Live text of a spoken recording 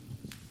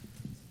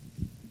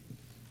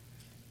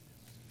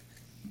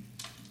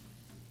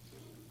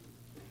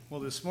Well,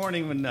 this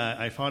morning when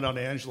I found out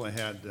Angela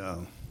had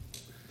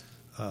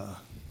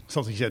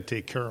something she had to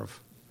take care of,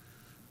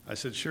 I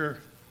said, sure,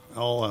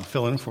 I'll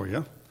fill in for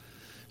you.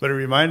 But it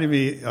reminded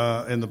me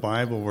in the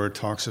Bible where it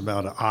talks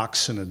about an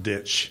ox in a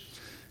ditch.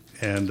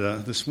 And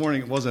this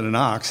morning it wasn't an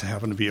ox, it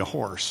happened to be a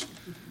horse.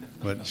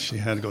 But she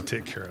had to go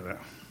take care of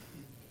that.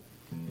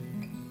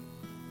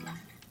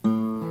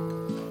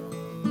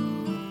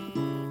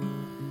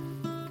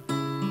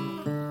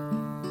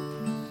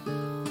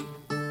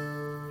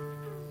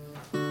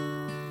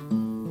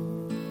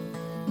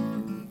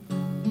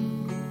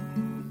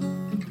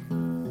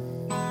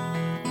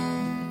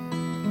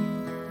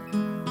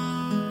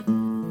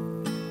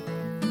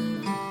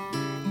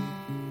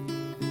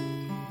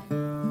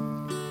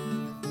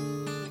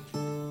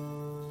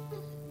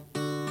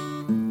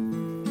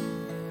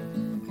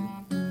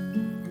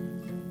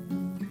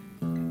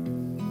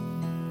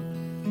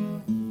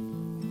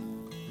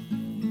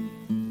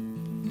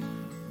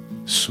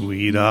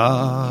 Sweet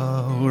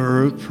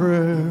hour of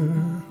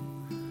prayer,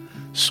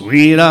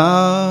 sweet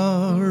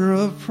hour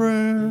of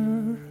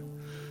prayer,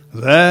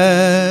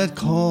 that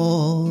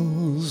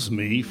calls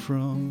me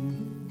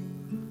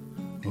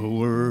from a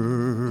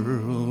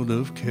world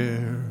of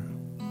care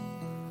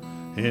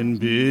and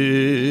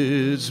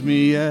bids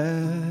me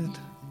at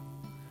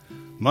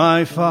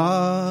my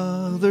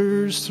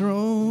Father's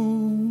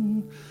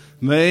throne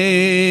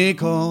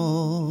make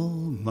all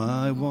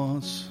my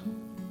wants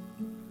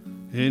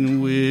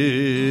and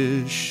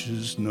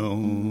wishes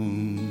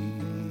known.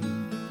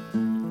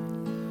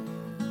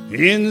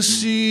 In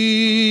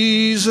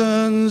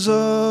seasons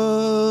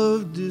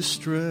of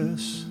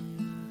distress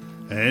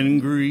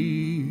and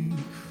grief,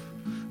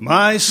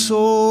 my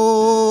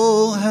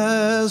soul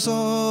has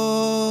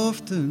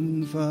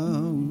often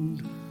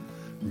found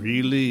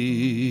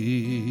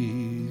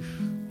relief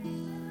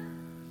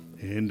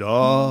and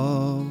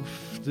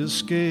oft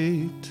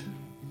escaped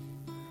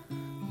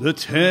the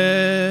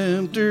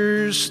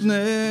tempter's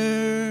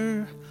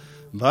snare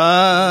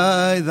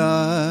by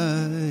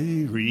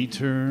thy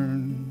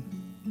return,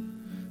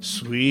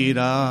 sweet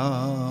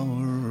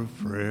hour of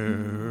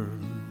prayer.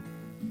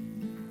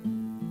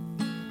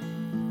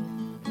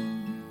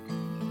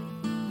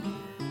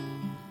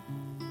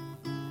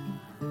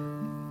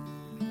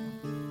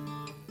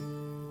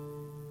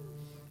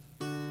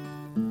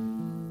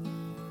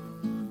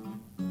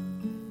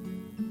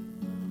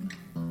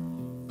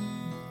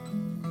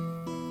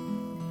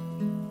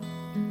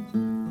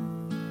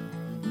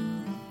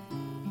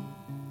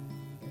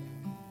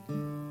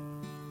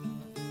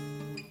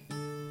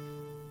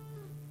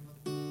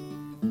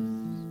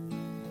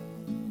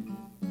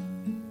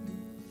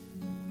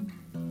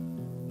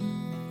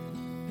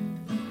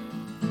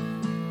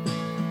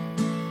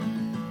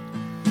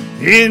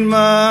 In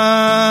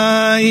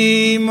my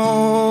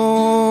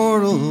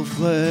immortal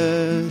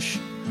flesh,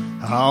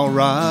 I'll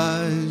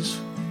rise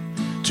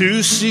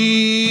to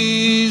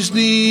seize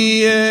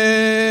the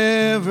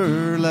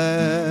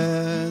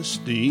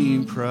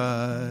everlasting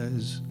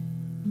prize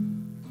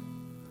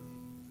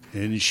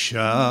and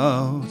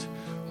shout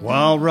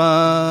while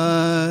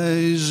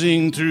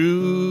rising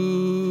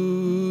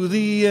through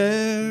the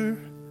air,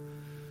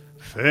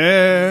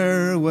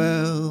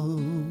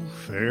 farewell,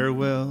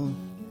 farewell,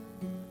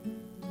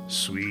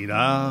 sweet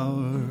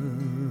hour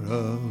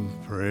of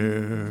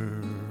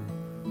prayer.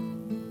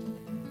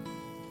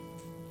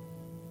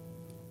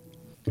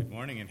 Good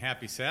morning and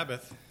happy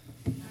Sabbath.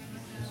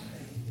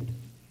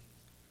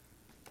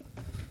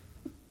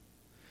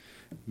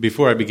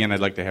 Before I begin,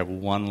 I'd like to have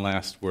one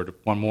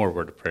more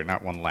word of prayer,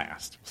 not one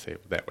last. We'll say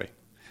it that way.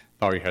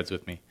 Bow your heads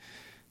with me.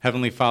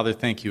 Heavenly Father,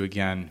 thank you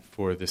again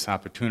for this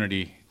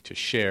opportunity to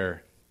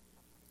share,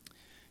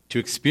 to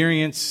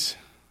experience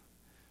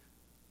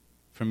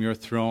from your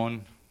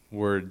throne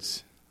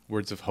words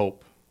of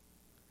hope.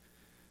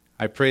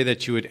 I pray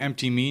that you would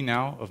empty me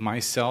now of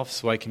myself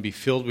so I can be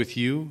filled with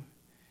you,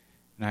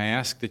 and I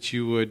ask that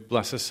you would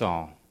bless us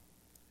all.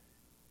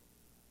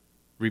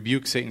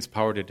 Rebuke Satan's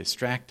power to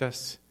distract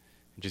us,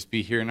 and just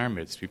be here in our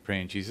midst. We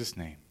pray in Jesus'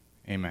 name.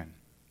 Amen.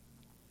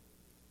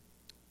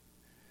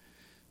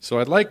 So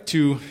I'd like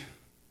to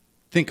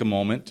think a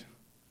moment,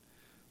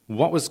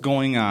 what was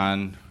going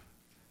on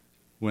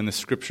when the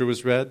scripture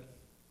was read?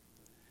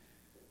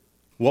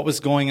 What was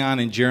going on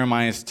in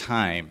Jeremiah's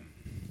time?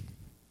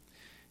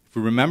 If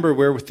we remember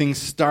where things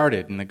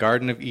started in the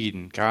Garden of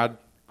Eden, God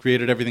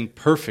created everything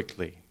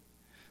perfectly.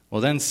 Well,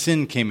 then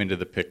sin came into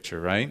the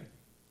picture, right?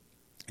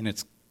 And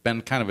it's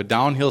been kind of a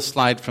downhill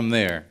slide from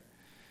there.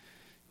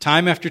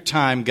 Time after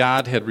time,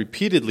 God had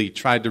repeatedly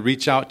tried to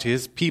reach out to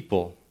his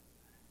people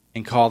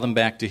and call them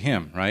back to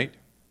him, right?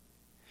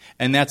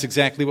 And that's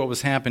exactly what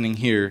was happening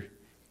here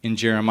in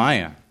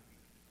Jeremiah.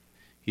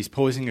 He's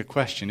posing a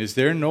question. Is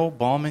there no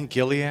balm in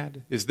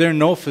Gilead? Is there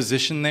no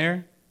physician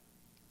there?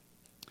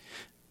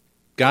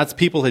 God's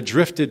people had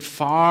drifted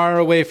far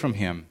away from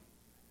him.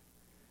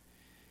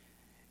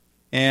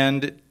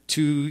 And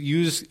to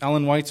use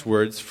Ellen White's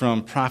words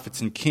from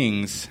Prophets and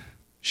Kings,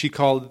 she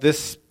called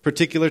this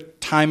particular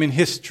time in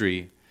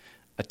history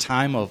a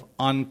time of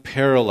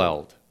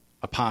unparalleled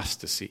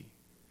apostasy.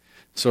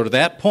 So to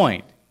that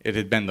point, it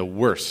had been the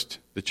worst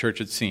the church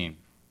had seen.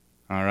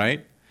 All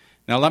right?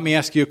 Now let me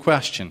ask you a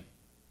question.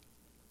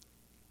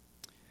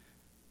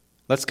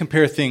 Let's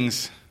compare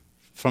things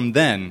from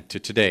then to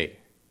today.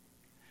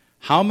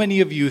 How many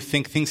of you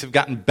think things have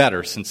gotten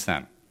better since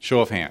then?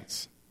 Show of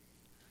hands.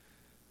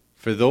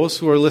 For those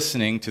who are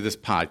listening to this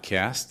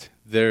podcast,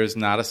 there's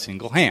not a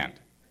single hand.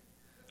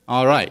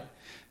 All right.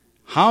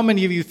 How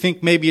many of you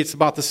think maybe it's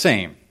about the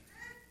same?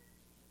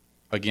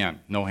 Again,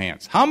 no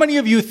hands. How many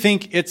of you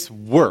think it's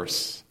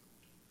worse?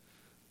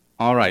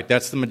 All right,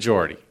 that's the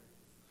majority.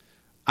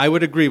 I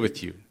would agree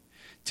with you.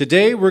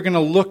 Today we're going to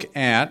look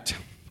at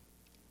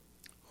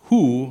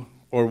who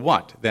or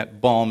what that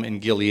balm in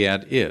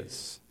Gilead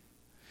is.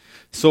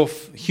 So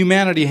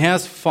humanity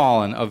has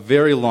fallen a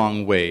very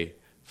long way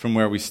from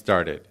where we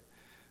started.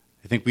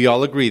 I think we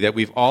all agree that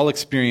we've all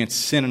experienced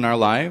sin in our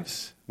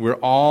lives. We're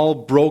all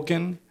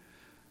broken.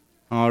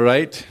 All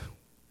right?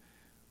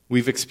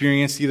 We've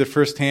experienced either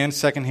firsthand,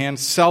 secondhand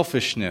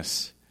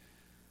selfishness,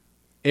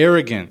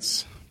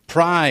 arrogance,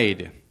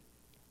 pride,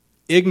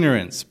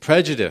 ignorance,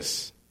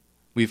 prejudice.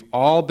 We've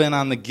all been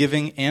on the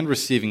giving and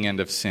receiving end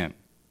of sin.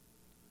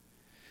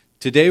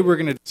 Today we're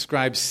going to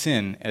describe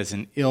sin as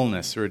an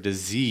illness or a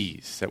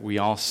disease that we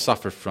all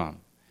suffer from,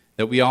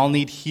 that we all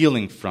need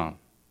healing from.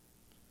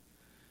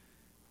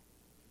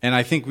 And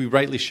I think we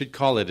rightly should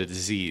call it a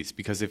disease,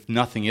 because if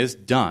nothing is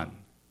done,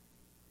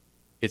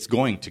 it's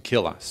going to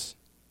kill us.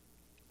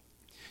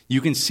 You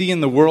can see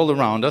in the world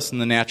around us, in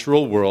the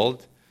natural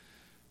world,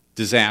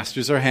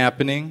 disasters are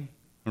happening,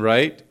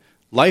 right?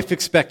 Life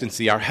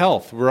expectancy, our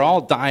health, we're all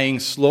dying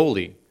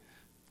slowly.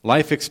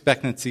 Life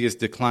expectancy is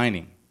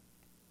declining.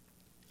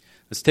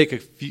 Let's take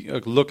a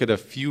look at a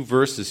few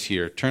verses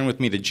here. Turn with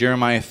me to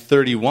Jeremiah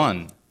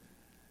 31,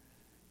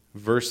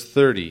 verse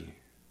 30.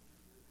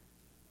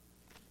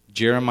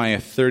 Jeremiah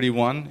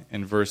 31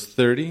 and verse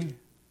 30.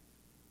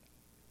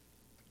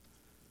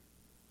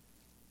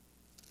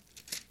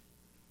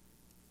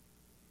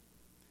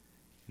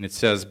 And it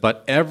says,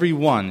 "But every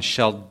one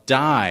shall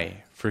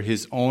die for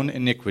his own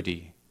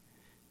iniquity.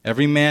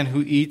 Every man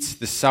who eats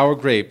the sour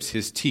grapes,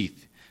 his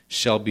teeth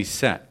shall be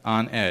set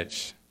on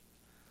edge."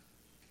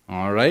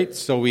 All right,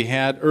 so we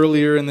had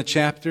earlier in the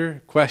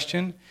chapter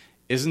question,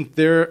 isn't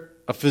there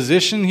a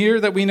physician here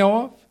that we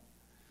know of?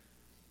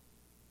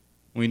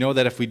 We know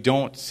that if we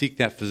don't seek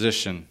that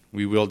physician,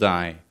 we will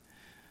die.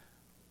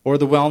 Or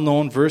the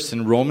well-known verse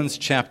in Romans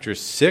chapter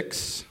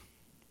 6.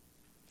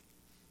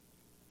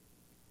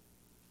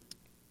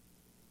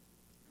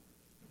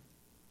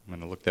 I'm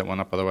going to look that one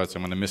up, otherwise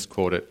I'm going to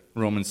misquote it.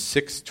 Romans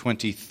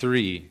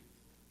 6:23.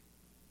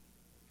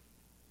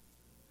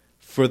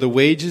 "For the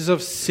wages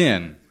of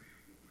sin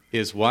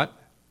is" what?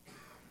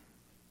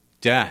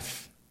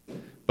 "Death.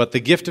 But the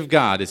gift of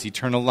God is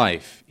eternal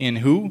life." In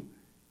who?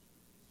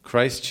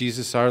 Christ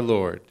Jesus our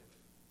Lord.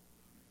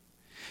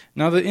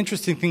 Now the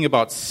interesting thing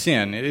about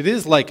sin, it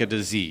is like a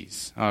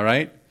disease, all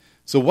right?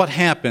 So what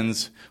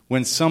happens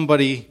when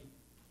somebody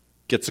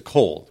gets a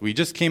cold? We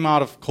just came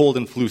out of cold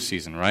and flu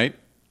season, right?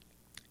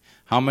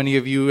 How many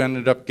of you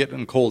ended up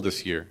getting cold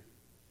this year?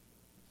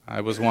 I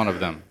was one of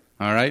them,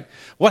 all right?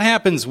 What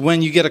happens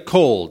when you get a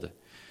cold?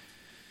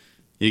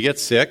 You get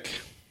sick.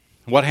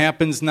 What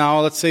happens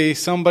now? Let's say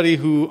somebody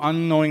who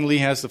unknowingly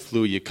has the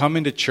flu. You come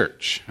into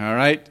church, all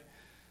right?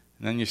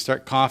 And then you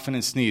start coughing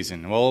and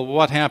sneezing. Well,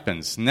 what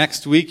happens?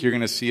 Next week, you're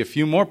going to see a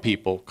few more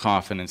people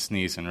coughing and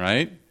sneezing,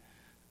 right?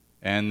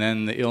 And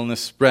then the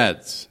illness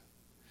spreads.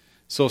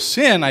 So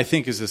sin, I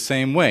think, is the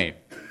same way.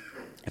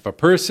 If a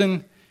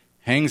person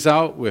hangs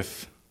out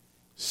with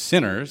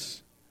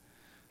sinners,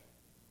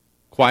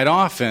 quite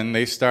often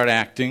they start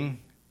acting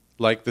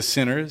like the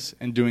sinners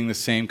and doing the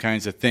same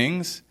kinds of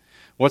things.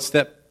 What's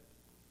that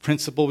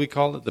principle we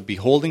call it? The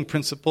beholding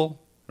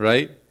principle,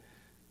 right?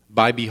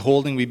 By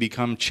beholding, we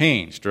become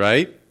changed,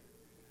 right?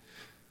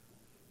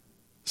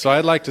 So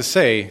I'd like to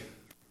say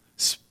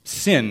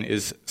sin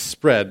is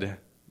spread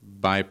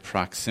by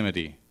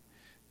proximity.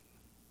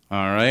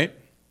 All right?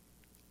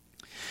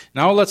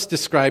 Now let's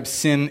describe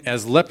sin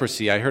as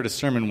leprosy. I heard a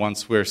sermon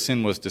once where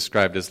sin was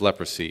described as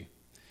leprosy.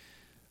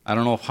 I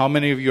don't know how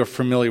many of you are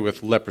familiar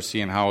with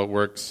leprosy and how it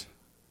works.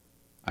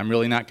 I'm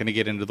really not going to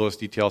get into those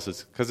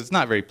details because it's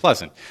not very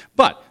pleasant.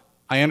 But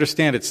I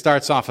understand it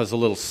starts off as a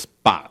little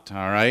spot,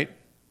 all right?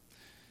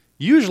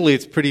 Usually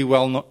it's pretty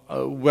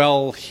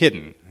well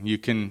hidden. You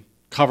can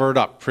cover it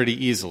up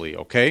pretty easily,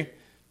 okay?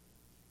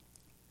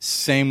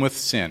 Same with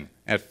sin.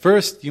 At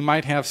first, you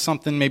might have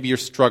something maybe you're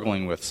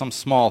struggling with, some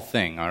small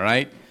thing, all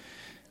right?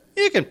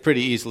 You can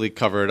pretty easily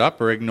cover it up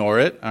or ignore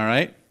it, all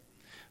right?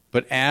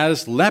 But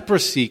as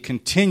leprosy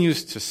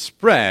continues to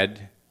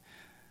spread,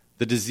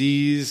 the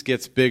disease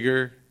gets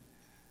bigger,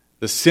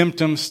 the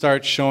symptoms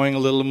start showing a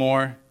little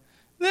more,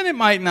 then it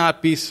might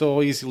not be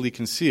so easily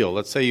concealed.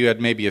 Let's say you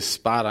had maybe a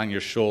spot on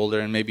your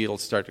shoulder and maybe it'll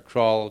start to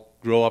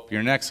grow up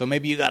your neck, so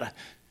maybe you got to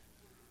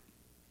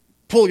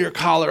pull your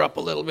collar up a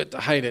little bit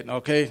to hide it,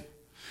 okay?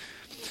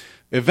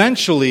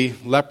 Eventually,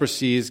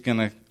 leprosy is going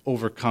to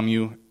overcome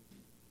you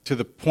to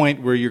the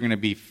point where you're going to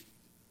be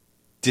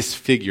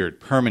disfigured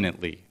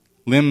permanently.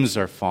 Limbs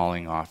are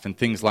falling off and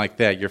things like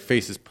that. Your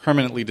face is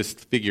permanently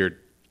disfigured,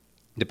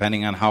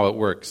 depending on how it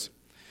works.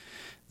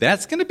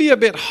 That's going to be a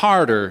bit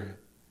harder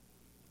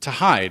to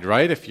hide,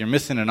 right? If you're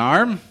missing an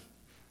arm.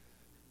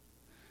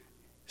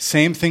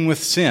 Same thing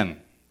with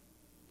sin.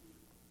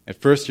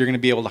 At first, you're going to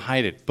be able to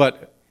hide it.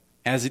 But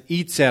as it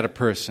eats at a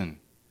person,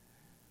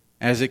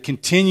 as it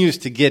continues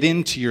to get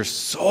into your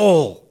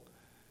soul,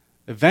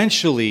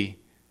 eventually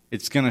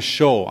it's going to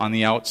show on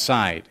the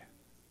outside.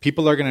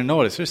 People are going to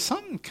notice there's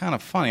something kind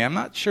of funny. I'm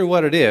not sure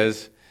what it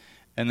is.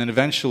 And then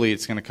eventually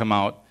it's going to come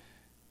out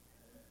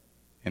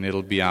and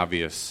it'll be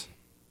obvious.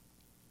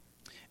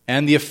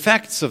 And the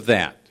effects of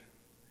that.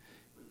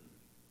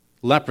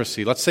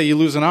 Leprosy. Let's say you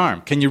lose an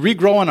arm. Can you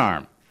regrow an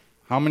arm?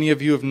 How many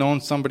of you have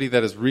known somebody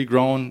that has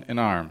regrown an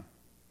arm?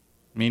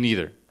 Me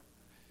neither.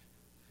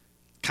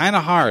 Kind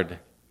of hard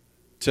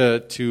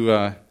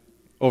to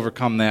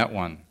overcome that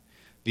one.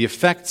 The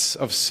effects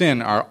of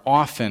sin are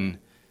often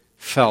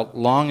felt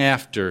long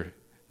after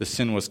the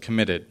sin was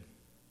committed.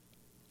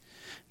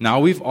 Now,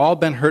 we've all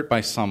been hurt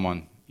by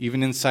someone,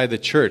 even inside the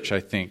church,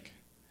 I think.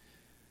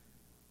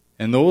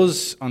 And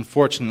those,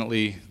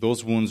 unfortunately,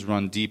 those wounds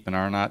run deep and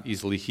are not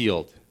easily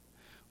healed.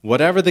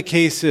 Whatever the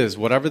case is,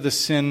 whatever the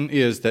sin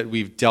is that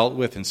we've dealt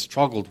with and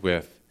struggled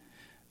with,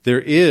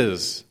 there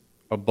is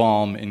a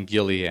balm in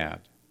Gilead.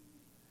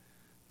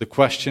 The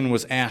question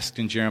was asked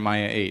in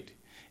Jeremiah 8.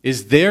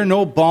 Is there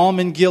no balm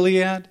in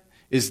Gilead?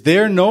 Is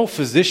there no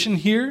physician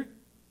here?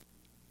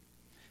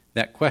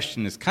 That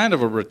question is kind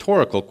of a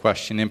rhetorical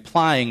question,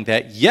 implying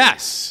that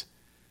yes,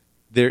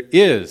 there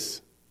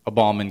is a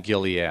balm in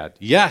Gilead.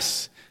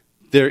 Yes,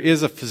 there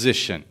is a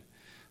physician.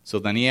 So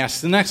then he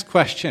asks the next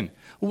question.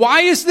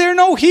 Why is there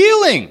no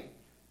healing?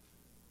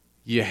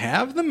 You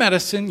have the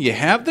medicine, you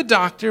have the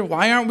doctor,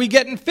 why aren't we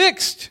getting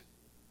fixed?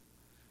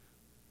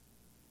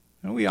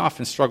 And we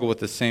often struggle with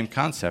the same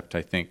concept,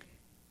 I think.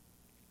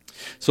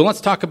 So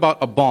let's talk about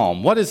a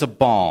balm. What is a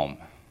balm?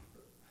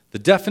 The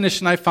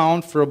definition I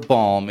found for a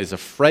balm is a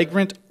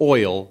fragrant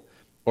oil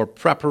or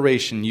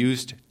preparation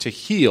used to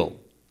heal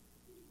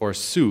or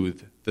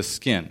soothe the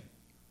skin.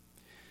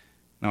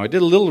 Now, I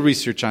did a little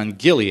research on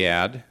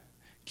Gilead.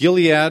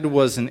 Gilead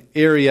was an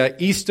area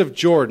east of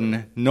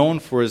Jordan known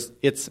for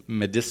its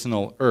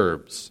medicinal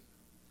herbs.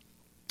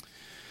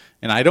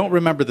 And I don't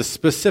remember the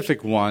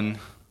specific one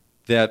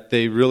that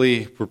they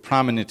really were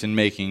prominent in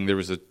making. There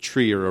was a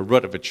tree or a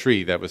root of a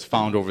tree that was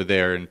found over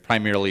there and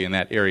primarily in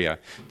that area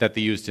that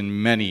they used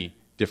in many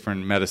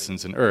different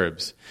medicines and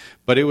herbs.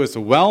 But it was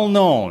well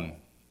known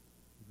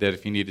that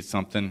if you needed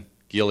something,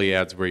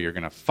 Gilead's where you're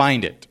going to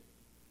find it.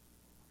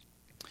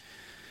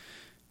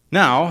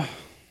 Now,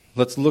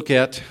 let's look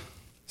at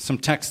some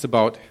text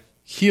about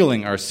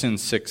healing our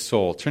sin-sick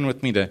soul. Turn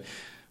with me to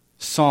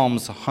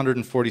Psalms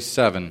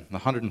 147, the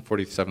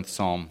 147th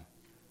Psalm,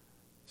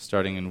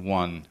 starting in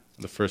 1.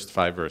 The first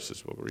 5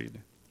 verses we'll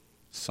read.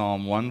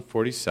 Psalm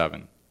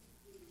 147,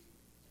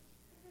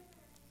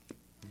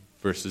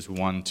 verses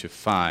 1 to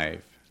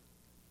 5.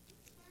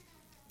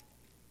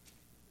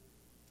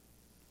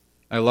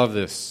 I love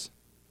this.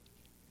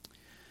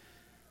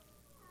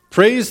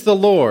 Praise the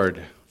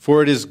Lord,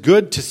 for it is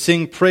good to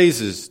sing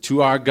praises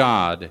to our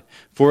God,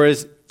 for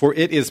it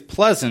is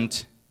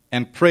pleasant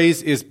and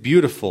praise is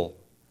beautiful.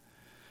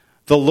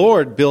 The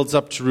Lord builds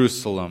up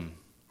Jerusalem.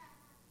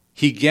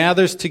 He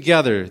gathers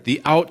together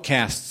the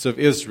outcasts of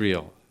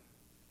Israel.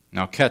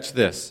 Now catch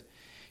this.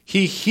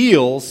 He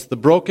heals the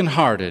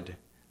brokenhearted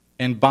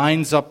and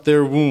binds up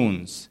their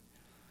wounds.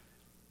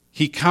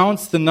 He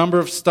counts the number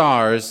of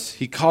stars.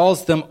 He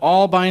calls them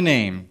all by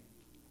name.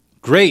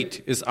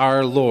 Great is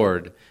our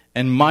Lord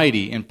and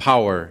mighty in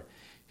power.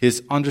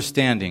 His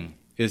understanding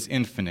is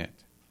infinite.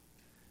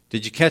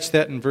 Did you catch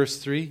that in verse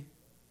 3?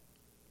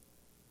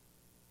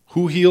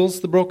 Who heals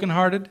the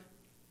brokenhearted?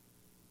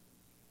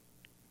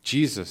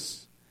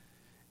 Jesus.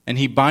 And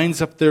he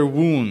binds up their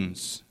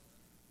wounds.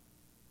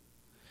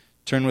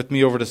 Turn with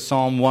me over to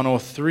Psalm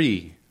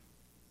 103.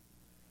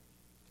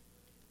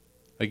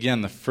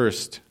 Again, the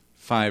first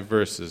 5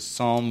 verses.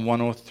 Psalm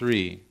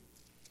 103.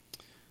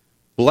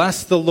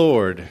 Bless the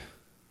Lord,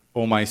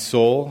 O my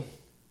soul,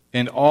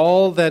 and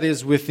all that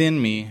is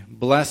within me,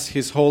 bless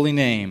his holy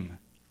name.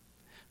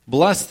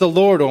 Bless the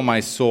Lord, O my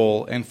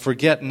soul, and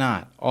forget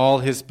not all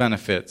his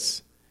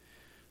benefits,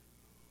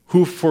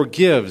 who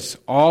forgives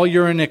all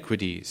your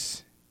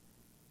iniquities,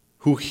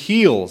 who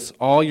heals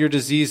all your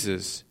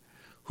diseases,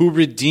 who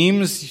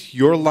redeems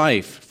your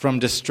life from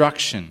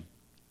destruction,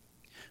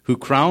 who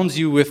crowns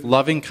you with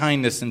loving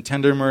kindness and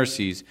tender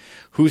mercies,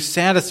 who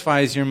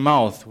satisfies your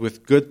mouth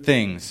with good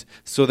things,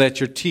 so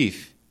that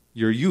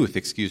your youth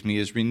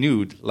is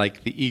renewed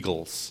like the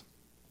eagles.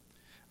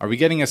 Are we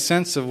getting a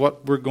sense of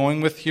what we're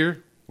going with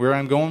here, where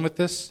I'm going with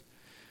this?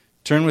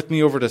 Turn with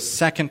me over to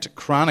 2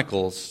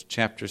 Chronicles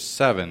chapter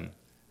 7,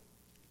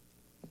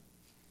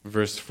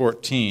 verse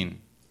 14.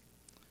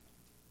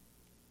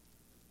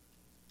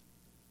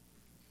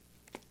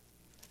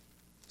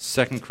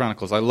 Second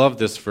Chronicles. I love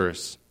this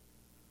verse.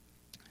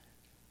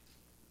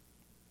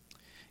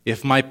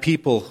 if my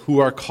people who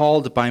are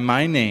called by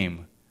my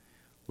name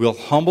will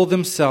humble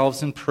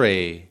themselves and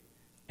pray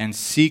and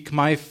seek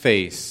my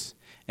face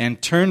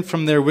and turn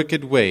from their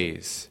wicked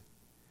ways,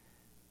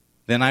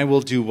 then I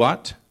will do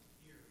what?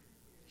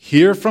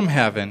 Hear from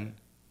heaven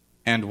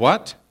and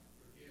what?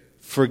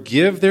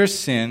 Forgive their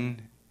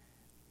sin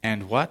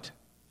and what?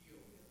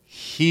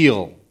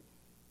 Heal.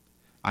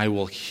 I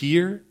will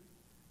hear,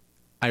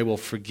 I will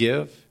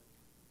forgive,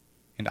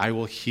 and I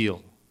will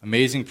heal.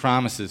 Amazing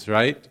promises,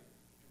 right?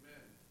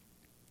 Amen.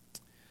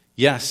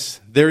 Yes,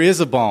 there is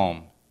a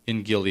balm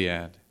in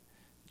Gilead,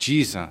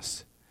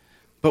 Jesus.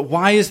 But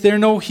why is there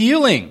no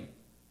healing?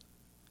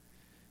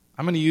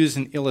 I'm going to use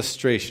an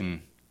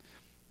illustration.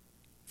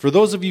 For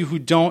those of you who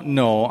don't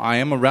know, I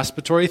am a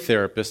respiratory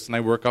therapist, and I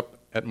work up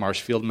at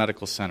Marshfield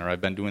Medical Center.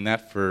 I've been doing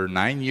that for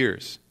 9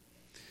 years.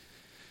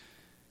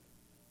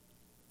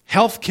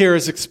 Healthcare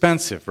is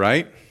expensive,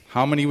 right?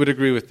 How many would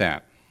agree with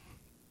that?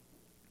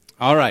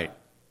 All right.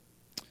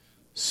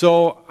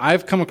 So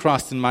I've come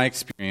across in my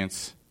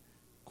experience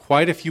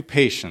quite a few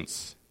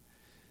patients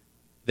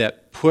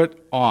that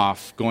put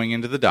off going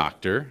into the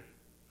doctor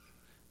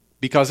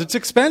because it's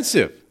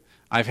expensive.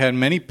 I've had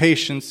many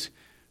patients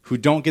who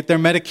don't get their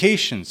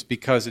medications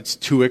because it's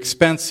too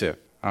expensive,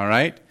 all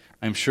right?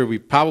 I'm sure we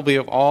probably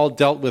have all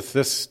dealt with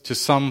this to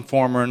some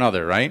form or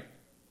another, right?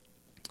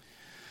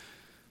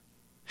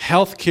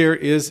 Healthcare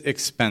is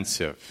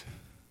expensive.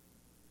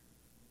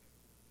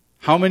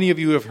 How many of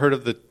you have heard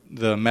of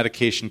the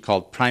medication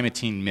called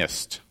Primatene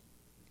Mist?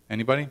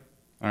 Anybody?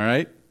 All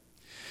right.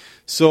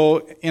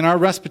 So in our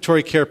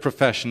respiratory care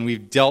profession,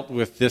 we've dealt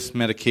with this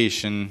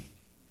medication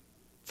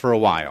for a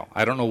while.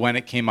 I don't know when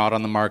it came out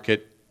on the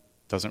market.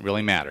 Doesn't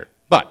really matter.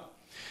 But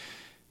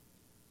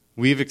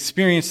we've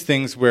experienced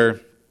things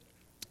where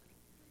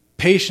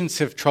patients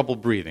have trouble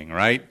breathing,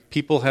 right?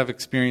 People have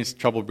experienced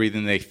trouble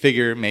breathing. They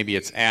figure maybe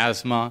it's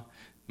asthma,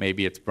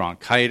 maybe it's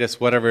bronchitis,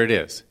 whatever it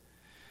is.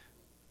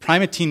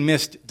 Primatene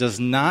Mist does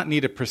not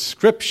need a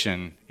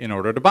prescription in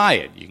order to buy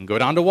it. You can go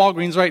down to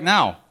Walgreens right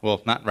now.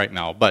 Well, not right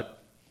now,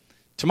 but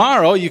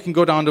tomorrow you can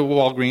go down to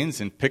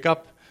Walgreens and pick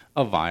up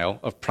a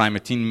vial of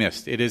Primatene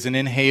Mist. It is an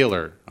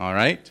inhaler, all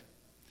right?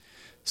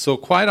 So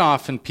quite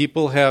often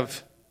people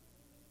have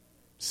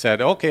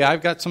said, okay,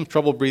 I've got some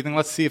trouble breathing.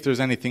 Let's see if there's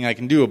anything I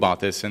can do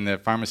about this. And the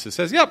pharmacist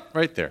says, yep,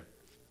 right there.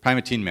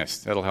 Primatene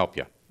Mist. That'll help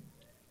you.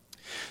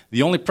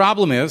 The only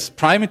problem is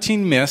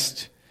Primatene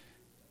Mist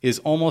is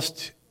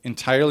almost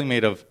entirely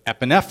made of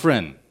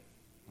epinephrine.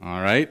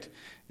 All right?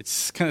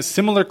 It's kind of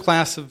similar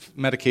class of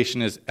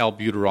medication as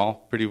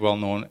albuterol, pretty well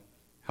known,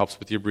 helps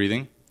with your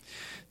breathing.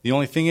 The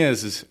only thing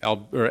is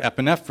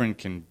epinephrine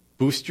can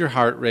boost your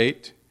heart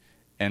rate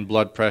and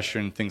blood pressure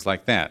and things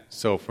like that.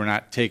 So if we're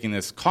not taking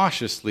this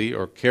cautiously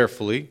or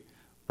carefully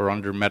or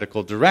under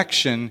medical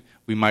direction,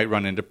 we might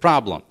run into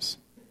problems.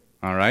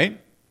 All right?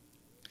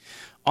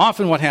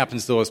 Often what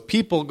happens, though, is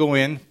people go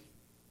in,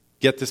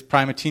 get this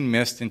Primatene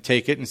Mist, and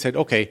take it and say,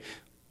 okay,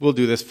 we'll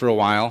do this for a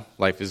while.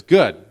 Life is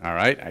good. All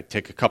right? I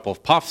take a couple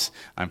of puffs.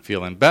 I'm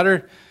feeling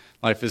better.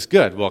 Life is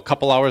good. Well, a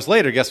couple hours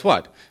later, guess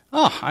what?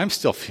 Oh, I'm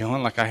still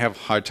feeling like I have a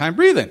hard time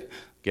breathing.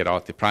 Get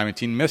out the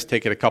Primatene Mist,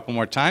 take it a couple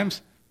more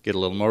times, get a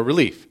little more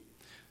relief.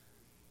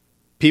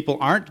 People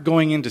aren't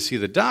going in to see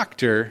the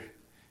doctor.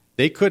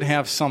 They could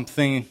have some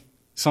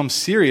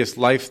serious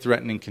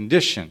life-threatening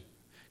condition.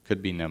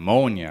 Could be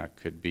pneumonia,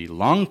 could be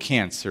lung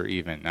cancer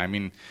even. I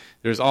mean,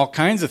 there's all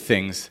kinds of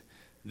things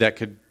that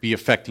could be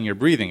affecting your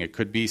breathing. It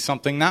could be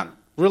something not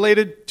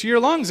related to your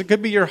lungs. It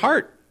could be your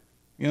heart.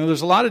 You know,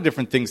 there's a lot of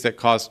different things that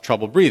cause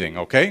trouble breathing,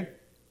 okay?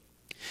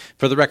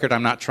 For the record,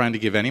 I'm not trying to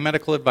give any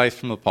medical advice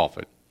from the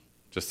pulpit.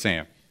 Just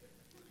saying.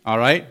 All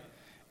right?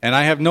 And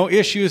I have no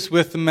issues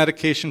with the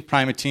medication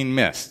Primatene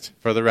Mist,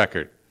 for the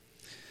record.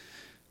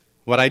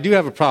 What I do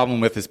have a problem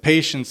with is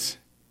patients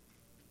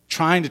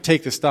trying to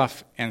take the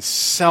stuff and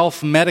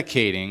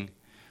self-medicating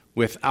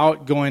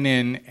without going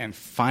in and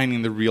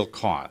finding the real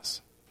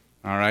cause.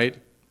 All right?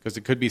 Because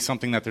it could be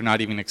something that they're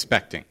not even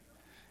expecting.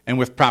 And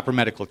with proper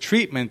medical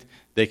treatment,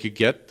 they could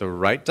get the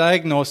right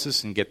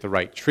diagnosis and get the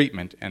right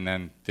treatment, and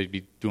then they'd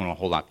be doing a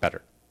whole lot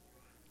better.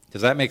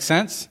 Does that make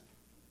sense?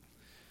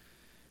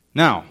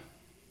 Now,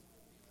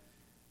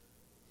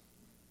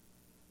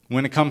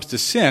 when it comes to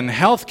sin,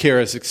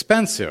 healthcare is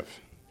expensive.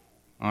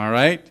 All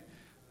right?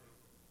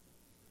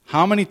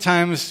 How many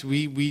times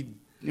we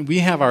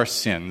have our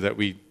sin that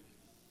we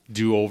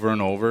do over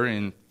and over,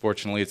 and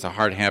fortunately it's a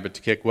hard habit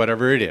to kick,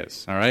 whatever it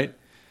is, all right?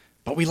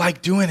 But we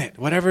like doing it,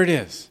 whatever it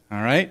is,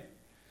 all right?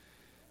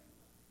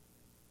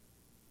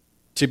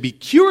 To be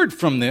cured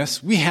from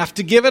this, we have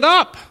to give it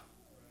up.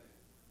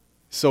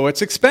 So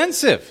it's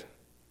expensive.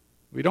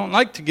 We don't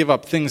like to give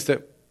up things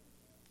that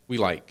we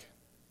like.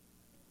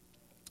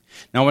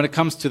 Now, when it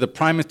comes to the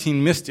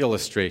Primatene Mist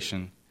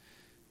illustration,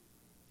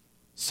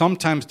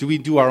 sometimes do we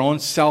do our own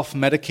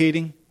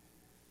self-medicating?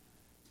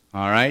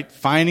 All right?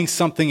 Finding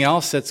something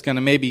else that's going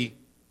to maybe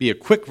be a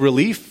quick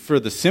relief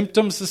for the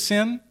symptoms of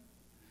sin.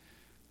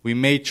 We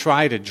may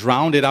try to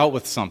drown it out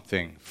with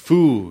something.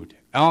 Food,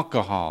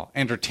 alcohol,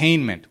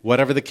 entertainment,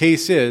 whatever the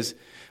case is.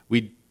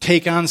 We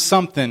take on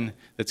something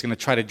that's going to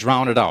try to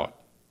drown it out.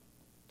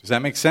 Does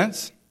that make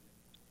sense?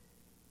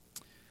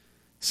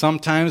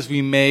 Sometimes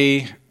we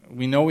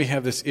know we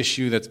have this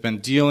issue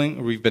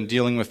we've been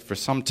dealing with for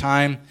some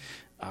time,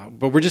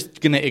 but we're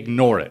just going to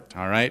ignore it,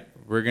 all right?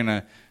 We're going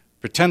to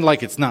pretend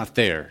like it's not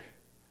there.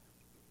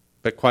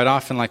 But quite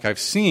often, like I've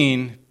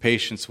seen,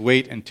 patients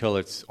wait until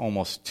it's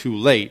almost too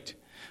late.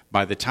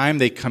 By the time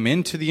they come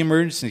into the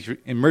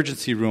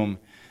emergency room,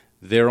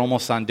 they're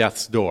almost on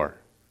death's door.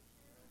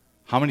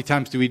 How many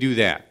times do we do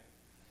that?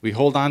 We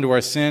hold on to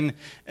our sin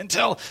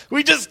until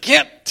we just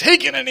can't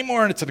take it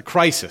anymore, and it's a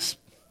crisis.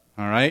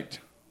 All right?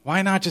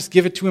 Why not just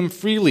give it to him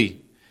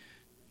freely?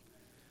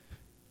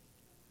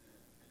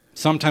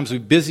 Sometimes we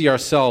busy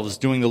ourselves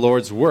doing the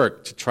Lord's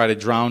work to try to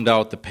drown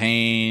out the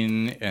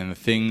pain and the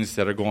things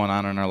that are going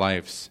on in our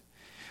lives.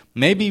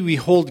 Maybe we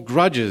hold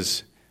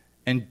grudges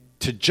and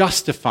to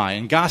justify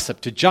and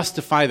gossip, to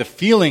justify the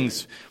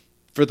feelings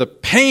for the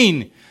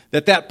pain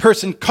that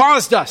person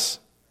caused us.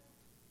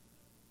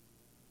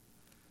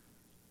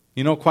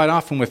 You know, quite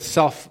often with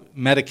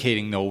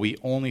self-medicating, though, we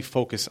only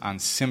focus on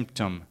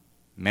symptom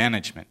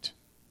management.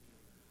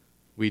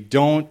 We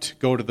don't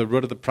go to the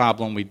root of the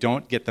problem. We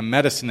don't get the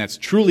medicine that's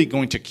truly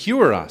going to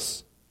cure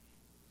us.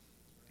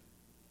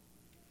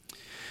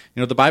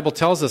 You know, the Bible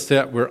tells us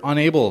that we're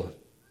unable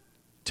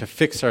to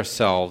fix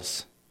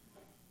ourselves,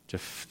 to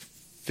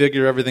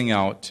figure everything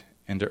out,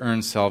 and to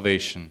earn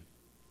salvation.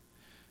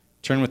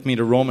 Turn with me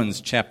to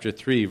Romans chapter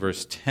 3,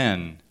 verse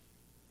 10.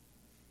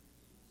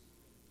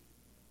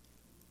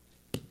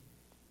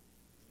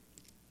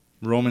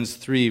 Romans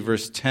 3,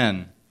 verse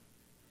 10.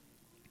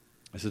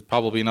 This is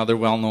probably another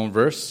well-known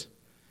verse.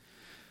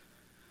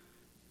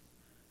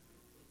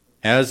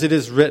 As it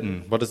is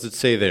written, what does it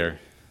say there?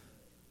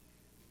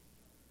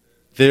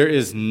 There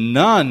is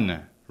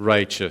none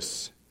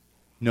righteous.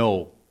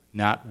 No,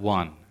 not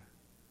one.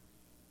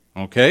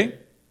 Okay?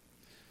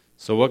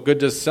 So what good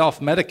does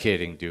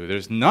self-medicating do?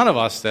 There's none of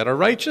us that are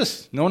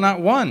righteous. No,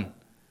 not one.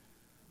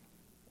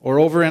 Or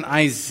over in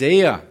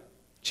Isaiah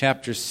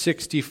chapter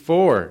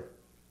 64.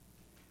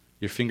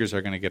 Your fingers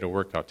are going to get a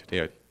workout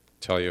today, I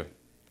tell you.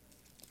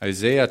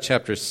 Isaiah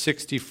chapter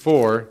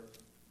 64,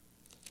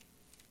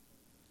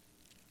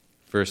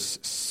 verse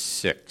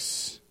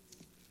 6.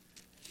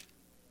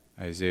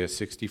 Isaiah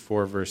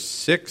 64, verse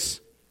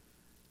 6.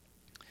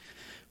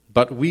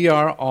 But we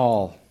are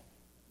all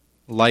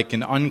like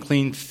an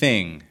unclean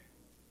thing,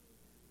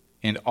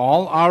 and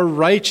all our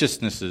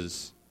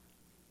righteousnesses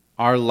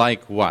are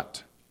like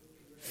what?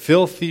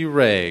 Filthy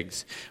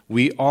rags.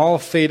 We all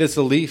fade as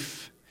a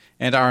leaf,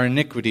 and our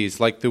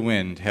iniquities, like the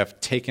wind, have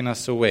taken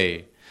us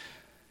away.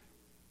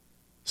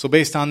 So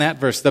based on that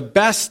verse, the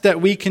best that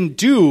we can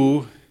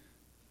do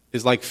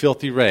is like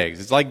filthy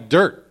rags. It's like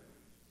dirt.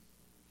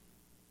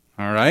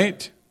 All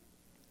right?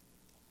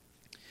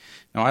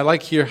 Now I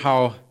like here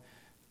how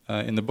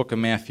in the book of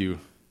Matthew,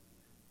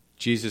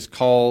 Jesus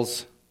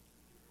calls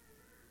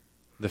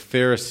the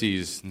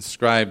Pharisees and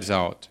scribes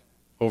out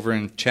over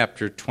in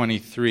chapter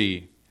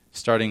 23,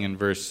 starting in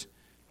verse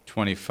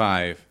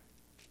 25.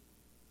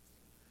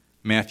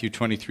 Matthew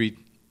 23,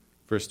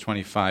 verse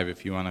 25,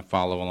 if you want to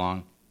follow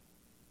along.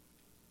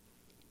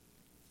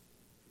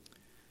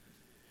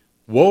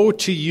 Woe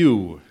to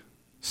you,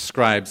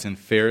 scribes and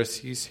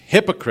Pharisees,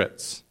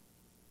 hypocrites!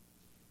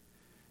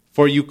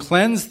 For you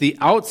cleanse the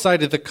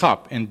outside of the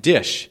cup and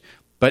dish,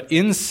 but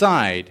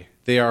inside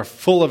they are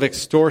full of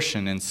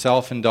extortion and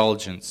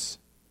self-indulgence.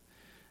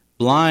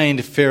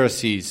 Blind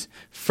Pharisees,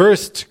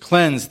 first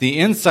cleanse the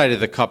inside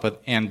of the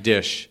cup and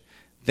dish,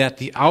 that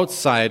the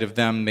outside of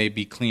them may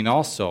be clean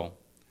also.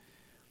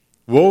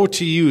 Woe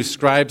to you,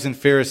 scribes and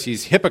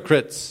Pharisees,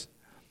 hypocrites!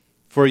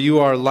 For you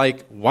are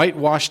like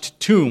whitewashed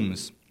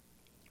tombs,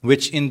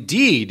 which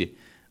indeed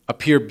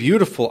appear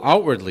beautiful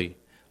outwardly,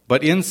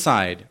 but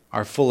inside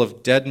are full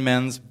of dead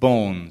men's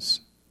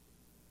bones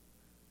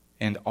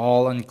and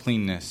all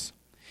uncleanness.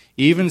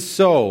 Even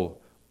so,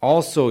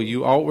 also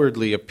you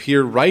outwardly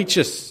appear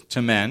righteous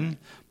to men,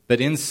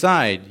 but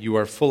inside you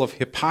are full of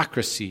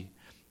hypocrisy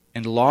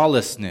and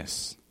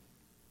lawlessness.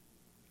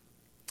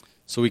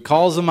 So he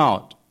calls them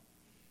out.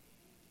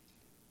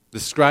 The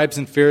scribes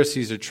and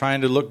Pharisees are trying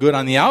to look good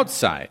on the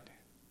outside,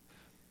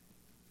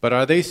 but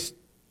are they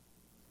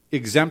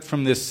exempt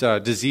from this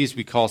disease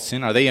we call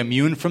sin? Are they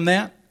immune from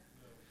that?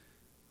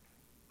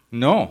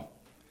 No.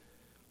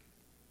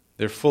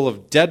 They're full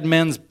of dead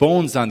men's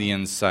bones on the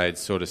inside,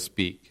 so to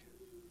speak.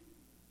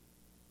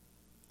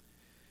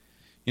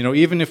 You know,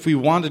 even if we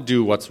want to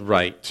do what's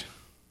right,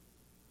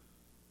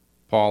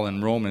 Paul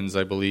in Romans,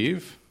 I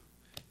believe,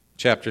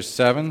 chapter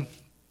 7,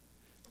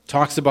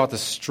 talks about the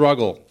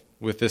struggle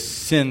with this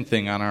sin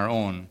thing on our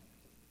own.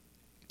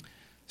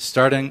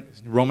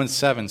 Romans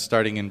 7,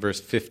 starting in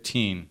verse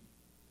 15.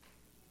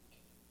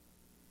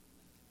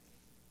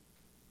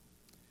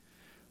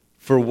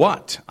 For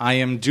what I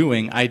am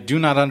doing, I do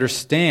not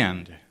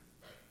understand.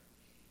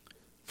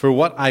 For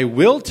what I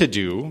will to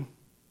do,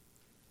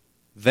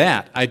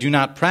 that I do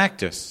not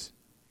practice.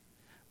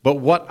 But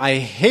what I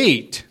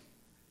hate,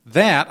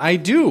 that I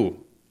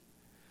do.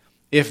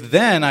 If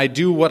then I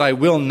do what I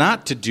will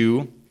not to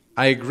do,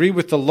 I agree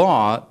with the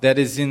law that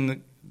is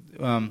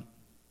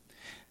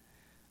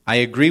I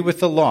agree with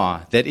the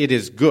law that it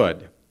is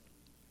good.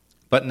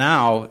 But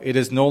now it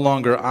is no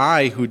longer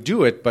I who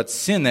do it, but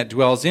sin that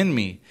dwells in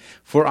me.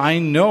 For I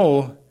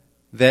know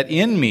that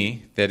in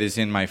me, that is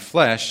in my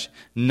flesh,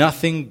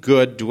 nothing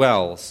good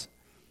dwells.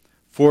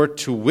 For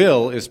to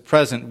will is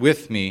present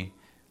with me,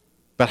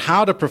 but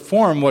how to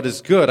perform what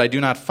is good I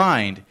do not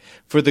find.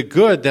 For the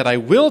good that I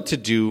will to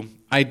do,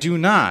 I do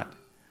not,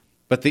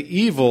 but the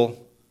evil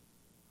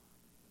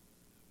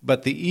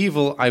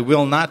I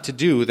will not to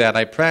do, that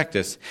I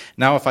practice.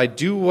 Now if I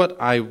do what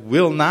I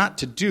will not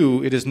to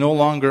do, it is no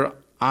longer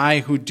I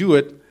who do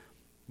it,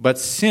 but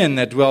sin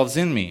that dwells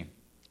in me.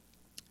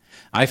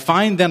 I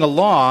find then a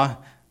law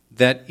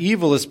that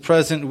evil is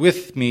present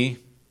with me,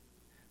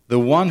 the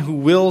one who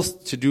wills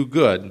to do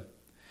good.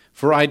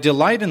 For I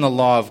delight in the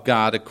law of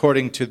God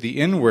according to the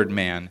inward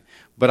man,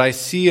 but I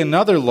see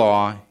another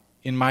law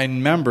in my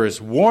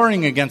members,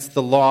 warring against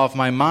the law of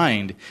my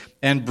mind,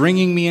 and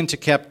bringing me into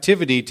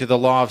captivity to the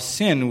law of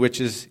sin which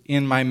is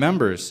in my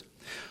members.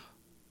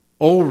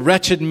 O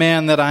wretched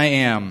man that I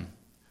am,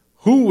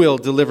 who will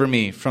deliver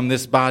me from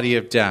this body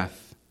of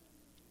death?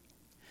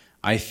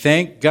 I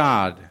thank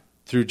God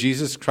through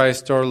Jesus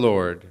Christ our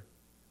Lord.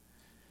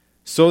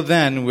 So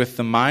then, with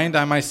the mind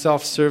I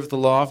myself serve the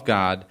law of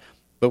God,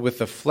 but with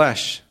the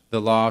flesh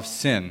the law of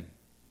sin.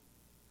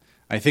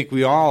 I think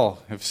we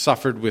all have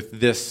suffered with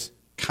this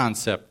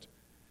concept.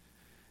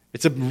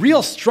 It's a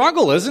real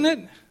struggle, isn't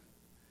it?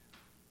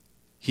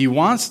 He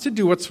wants to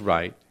do what's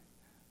right,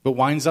 but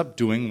winds up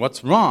doing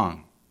what's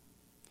wrong.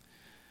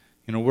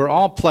 You know, we're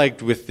all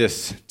plagued with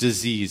this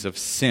disease of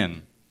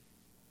sin.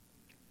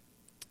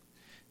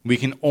 We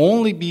can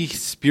only be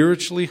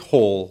spiritually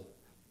whole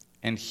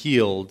and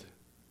healed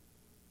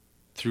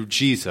through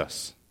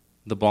Jesus,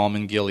 the balm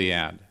in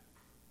Gilead.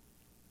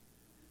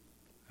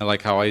 I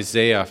like how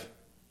Isaiah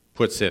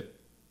puts it.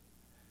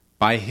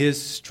 By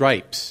his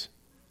stripes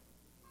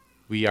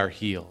we are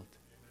healed.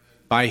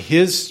 By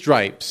his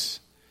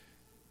stripes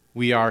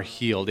we are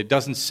healed. It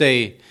doesn't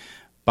say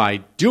by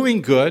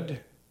doing good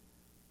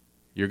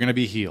you're going to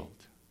be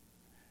healed.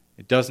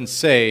 It doesn't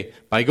say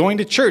by going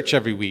to church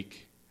every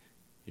week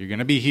you're going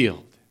to be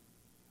healed.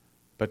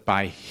 But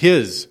by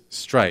his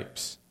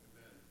stripes.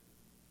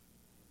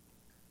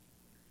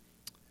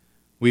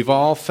 We've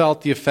all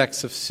felt the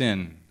effects of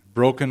sin,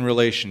 broken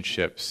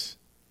relationships.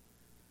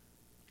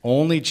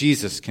 Only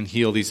Jesus can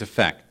heal these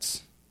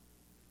effects.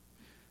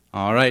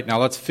 All right, now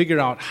let's figure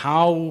out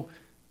how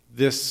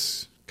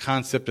this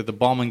concept of the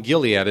balm in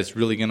Gilead is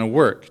really going to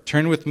work.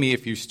 Turn with me,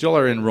 if you still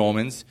are in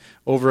Romans,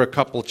 over a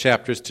couple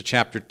chapters to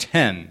chapter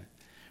 10.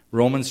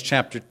 Romans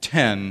chapter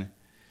 10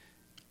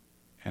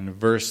 and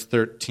verse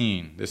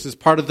 13. This is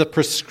part of the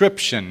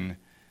prescription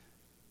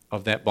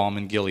of that balm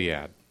in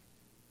Gilead.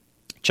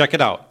 Check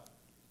it out.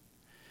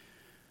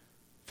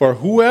 For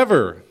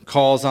whoever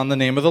calls on the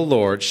name of the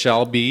Lord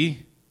shall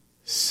be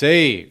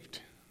saved.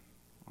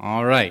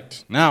 All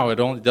right. Now,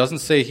 it doesn't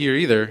say here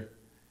either,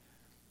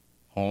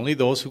 only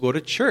those who go to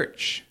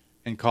church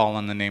and call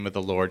on the name of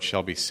the Lord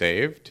shall be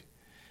saved.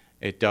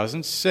 It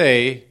doesn't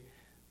say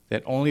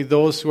that only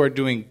those who are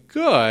doing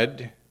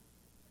good.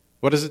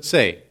 What does it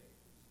say?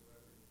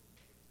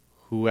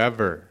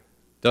 Whoever.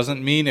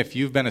 Doesn't mean if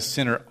you've been a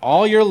sinner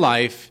all your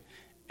life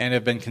and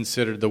have been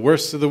considered the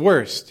worst of the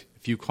worst.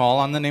 If you call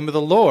on the name of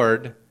the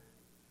Lord,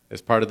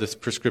 as part of this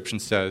prescription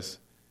says,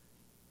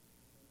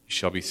 you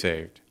shall be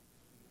saved.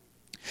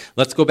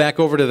 Let's go back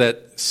over to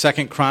that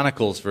 2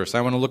 Chronicles verse.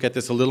 I want to look at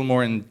this a little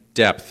more in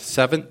depth.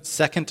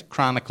 2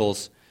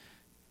 Chronicles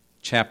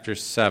chapter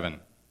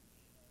 7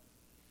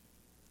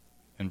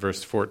 and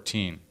verse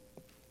 14.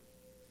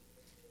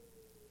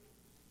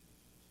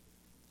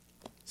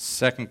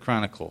 2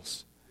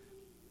 Chronicles.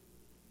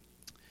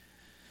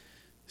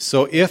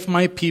 So if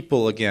my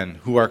people, again,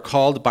 who are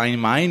called by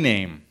my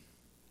name,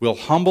 will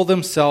humble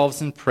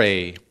themselves and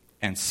pray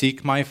and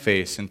seek my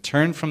face and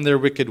turn from their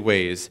wicked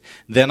ways,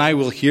 then I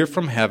will hear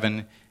from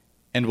heaven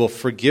and will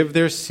forgive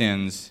their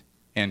sins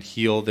and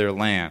heal their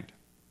land.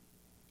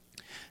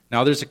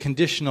 Now there's a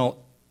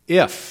conditional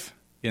if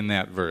in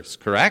that verse,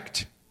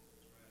 correct?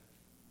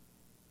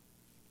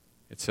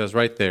 It says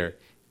right there,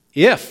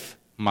 if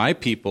my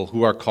people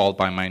who are called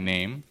by my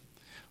name,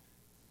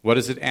 what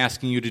is it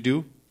asking you to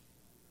do?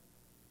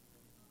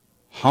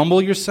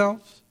 Humble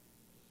yourselves,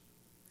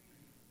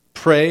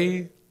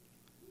 pray,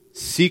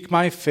 seek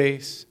my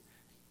face,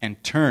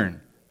 and turn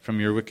from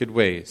your wicked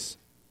ways.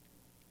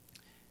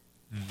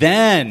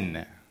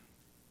 Then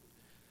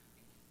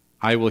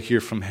I will hear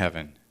from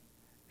heaven,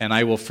 and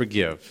I will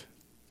forgive,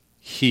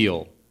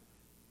 heal.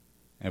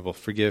 I will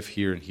forgive,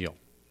 hear, and heal.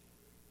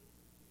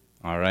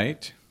 All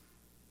right?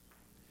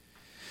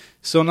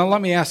 So now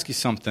let me ask you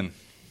something.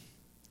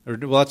 Or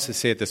well, let's just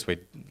say it this way.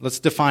 Let's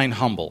define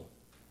humble.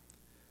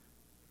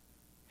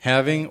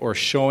 Having or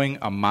showing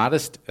a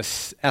modest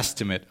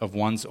estimate of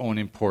one's own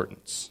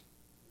importance.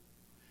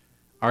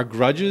 Are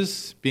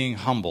grudges being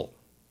humble?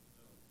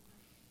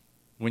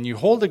 When you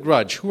hold a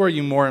grudge, who are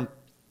you more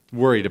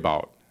worried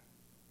about?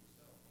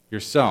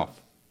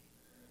 Yourself.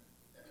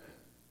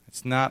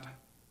 It's not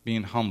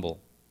being humble.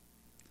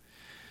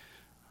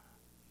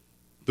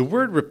 The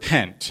word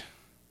repent,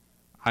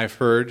 I've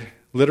heard,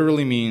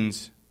 literally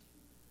means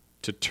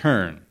to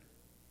turn.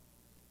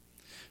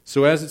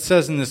 So as it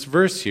says in this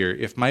verse here,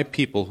 if my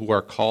people who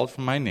are called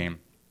from my name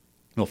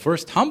will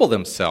first humble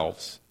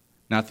themselves,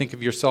 now think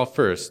of yourself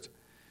first,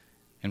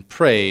 and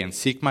pray and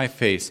seek my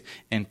face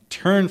and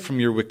turn from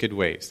your wicked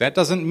ways. That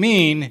doesn't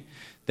mean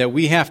that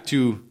we have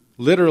to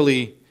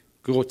literally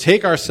go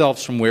take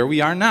ourselves from where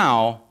we are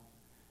now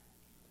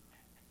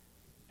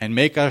and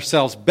make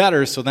ourselves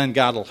better so then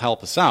God will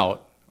help us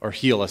out or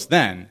heal us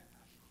then.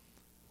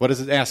 What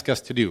does it ask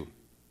us to do?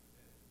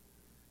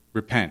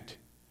 Repent.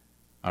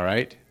 All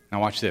right? Now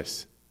watch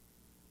this.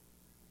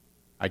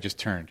 I just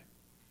turned.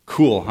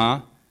 Cool,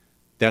 huh?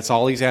 That's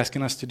all he's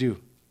asking us to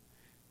do.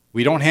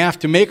 We don't have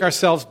to make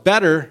ourselves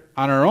better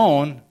on our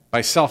own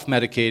by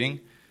self-medicating.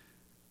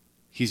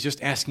 He's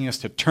just asking us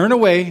to turn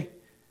away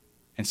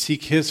and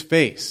seek his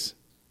face.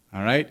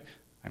 All right?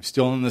 I'm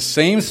still in the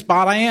same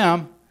spot I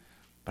am,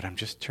 but I'm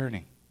just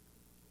turning.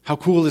 How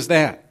cool is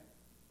that?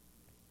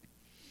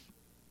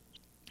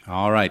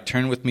 All right,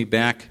 turn with me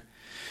back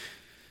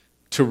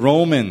to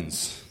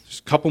Romans. There's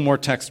a couple more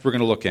texts we're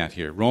going to look at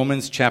here.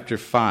 Romans chapter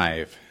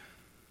 5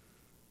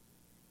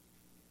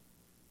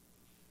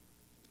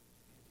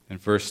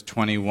 and verse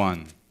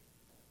 21.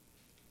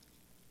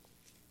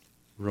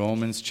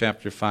 Romans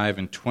chapter 5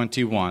 and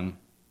 21.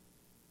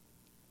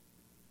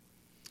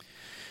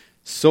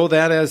 So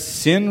that as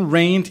sin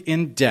reigned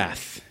in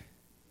death,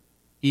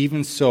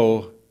 even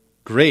so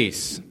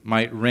grace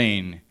might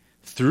reign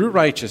through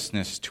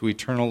righteousness to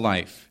eternal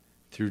life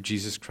through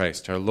Jesus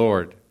Christ our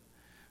Lord.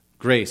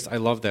 Grace, I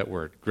love that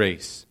word,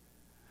 grace.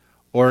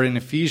 Or in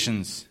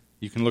Ephesians,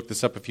 you can look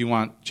this up if you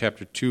want,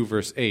 chapter 2,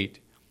 verse 8.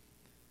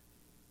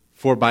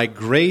 For by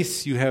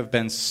grace you have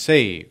been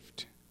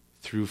saved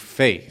through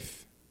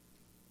faith.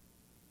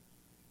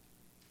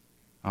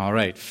 All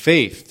right,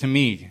 faith to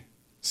me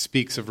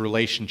speaks of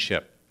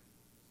relationship.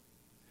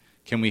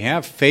 Can we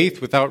have faith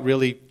without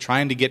really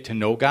trying to get to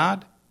know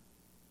God?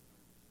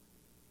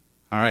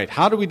 All right,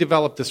 how do we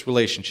develop this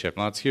relationship?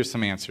 Now, let's hear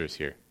some answers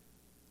here.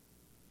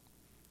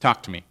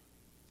 Talk to me.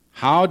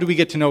 How do we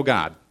get to know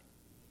God?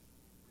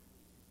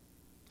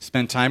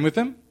 Spend time with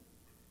him?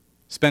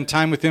 Spend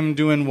time with him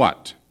doing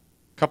what?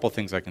 A couple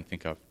things I can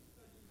think of.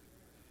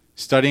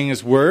 Studying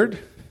his word,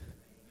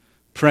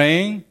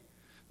 praying.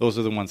 Those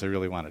are the ones I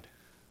really wanted.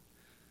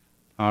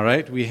 All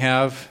right, we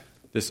have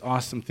this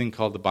awesome thing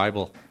called the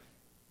Bible.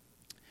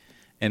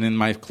 And in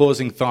my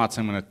closing thoughts,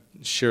 I'm going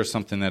to share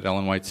something that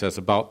Ellen White says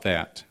about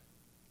that.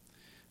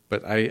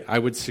 But I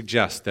would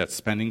suggest that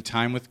spending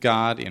time with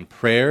God in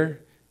prayer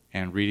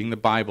and reading the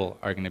Bible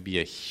are going to be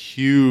a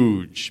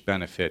huge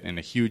benefit and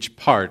a huge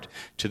part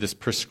to this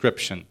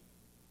prescription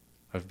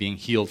of being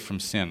healed from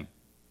sin.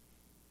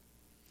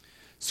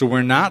 So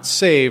we're not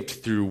saved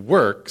through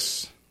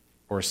works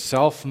or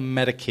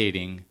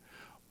self-medicating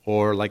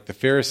or, like the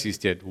Pharisees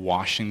did,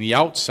 washing the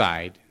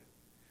outside.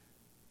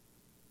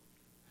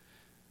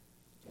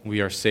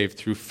 We are saved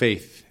through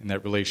faith in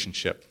that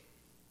relationship.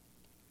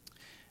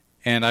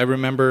 And I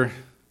remember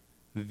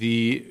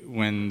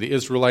when the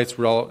Israelites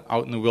were all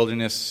out in the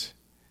wilderness,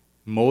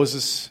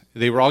 Moses,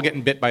 they were all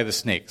getting bit by the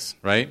snakes,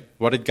 right?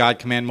 What did God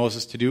command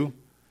Moses to do?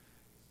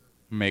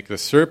 Make the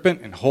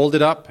serpent and hold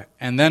it up.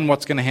 And then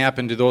what's going to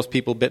happen to those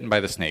people bitten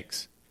by the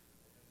snakes?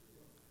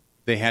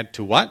 They had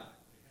to what?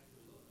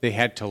 They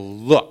had to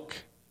look.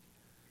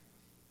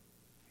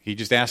 He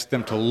just asked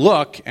them to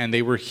look, and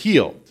they were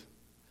healed.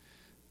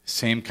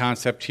 Same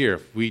concept here.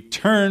 If we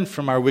turn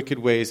from our wicked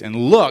ways and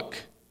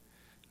look,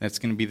 that's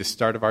going to be the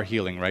start of our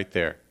healing right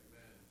there.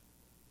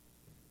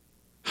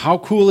 How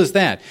cool is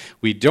that?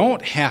 We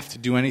don't have to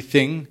do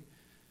anything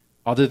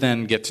other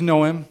than get to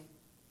know him,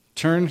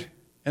 turn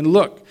and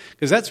look.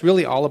 Because that's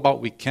really all about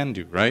what we can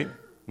do, right?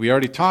 We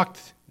already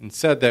talked and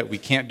said that we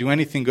can't do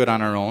anything good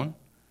on our own.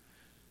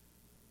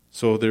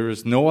 So there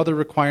is no other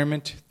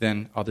requirement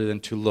other than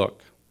to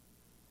look.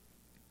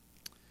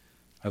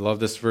 I love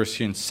this verse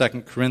here in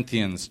 2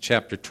 Corinthians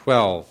chapter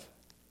 12.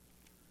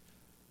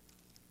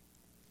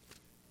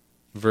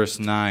 Verse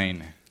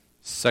 9.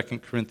 2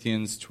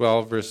 Corinthians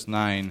 12, verse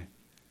 9.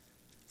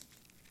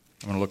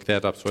 I'm going to look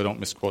that up so I don't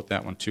misquote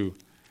that one too.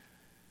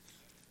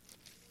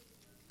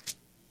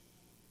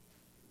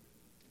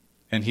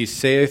 And he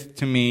saith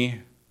to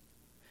me,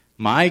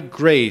 my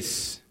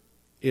grace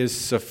is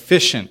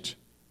sufficient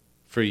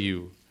for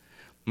you.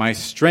 My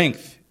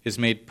strength is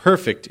made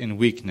perfect in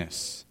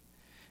weakness.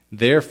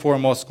 Therefore,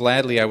 most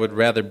gladly I would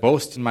rather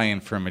boast in my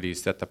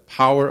infirmities, that the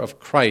power of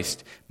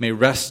Christ may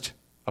rest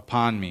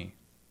upon me.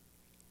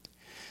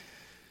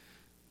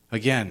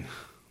 Again,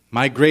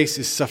 my grace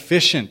is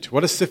sufficient. What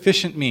does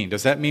sufficient mean?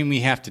 Does that mean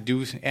we have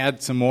to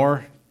add some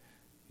more?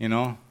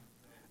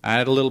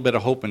 Add a little bit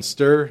of hope and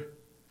stir?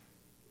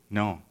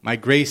 No. My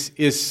grace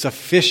is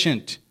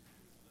sufficient.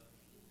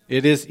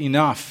 It is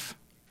enough.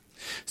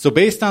 So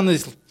based on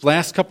these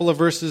last couple of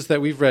verses that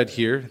we've read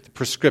here, the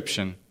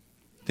prescription,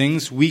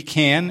 things we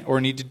can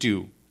or need to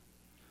do.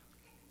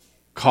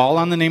 Call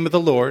on the name of the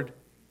Lord.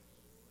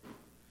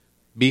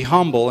 Be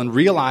humble and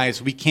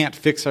realize we can't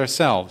fix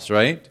ourselves,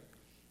 right?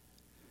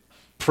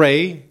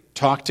 Pray,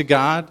 talk to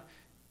God,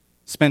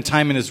 spend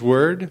time in His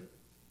Word.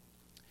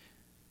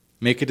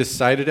 Make a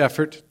decided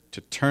effort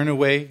to turn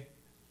away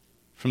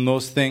from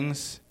those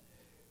things.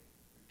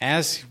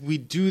 As we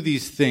do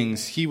these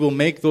things, He will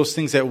make those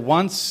things that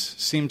once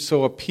seemed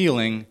so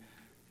appealing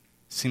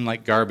seem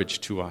like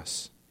garbage to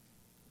us.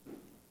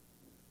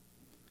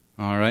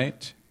 All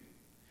right?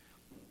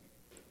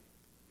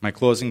 My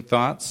closing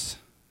thoughts,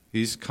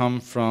 these come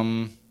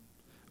from,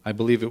 I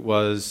believe it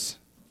was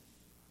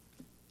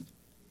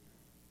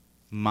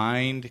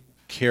Mind,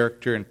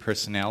 Character, and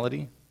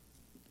Personality.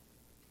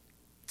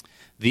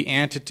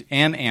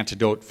 An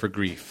antidote for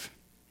grief.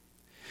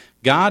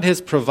 God has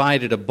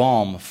provided a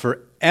balm for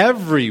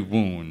every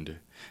wound.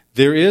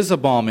 There is a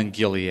balm in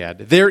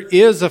Gilead. There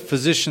is a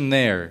physician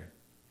there.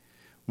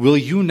 Will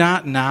you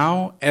not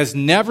now, as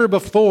never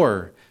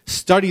before,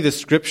 study the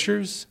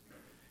Scriptures?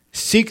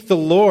 Seek the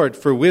Lord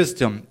for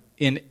wisdom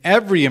in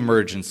every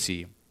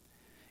emergency.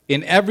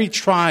 In every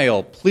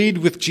trial, plead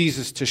with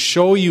Jesus to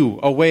show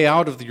you a way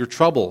out of your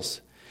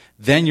troubles.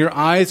 Then your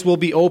eyes will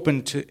be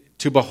open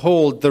to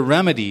behold the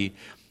remedy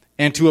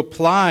and to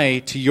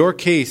apply to your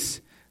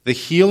case the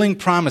healing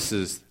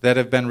promises that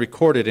have been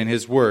recorded in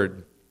His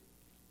Word.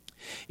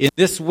 In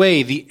this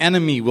way, the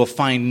enemy will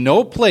find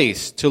no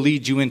place to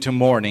lead you into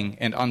mourning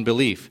and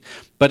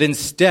unbelief, but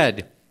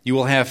instead you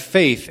will have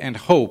faith and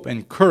hope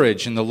and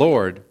courage in the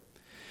Lord.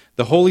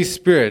 The Holy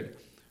Spirit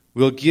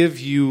will give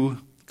you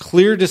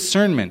clear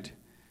discernment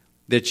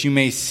that you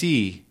may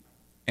see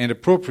and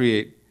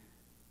appropriate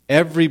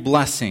every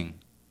blessing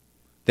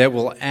that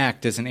will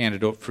act as an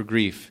antidote for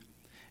grief,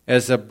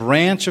 as a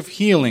branch of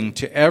healing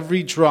to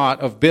every draught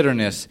of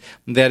bitterness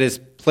that is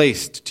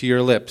placed to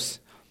your lips.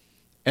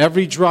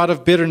 Every draught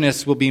of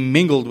bitterness will be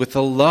mingled with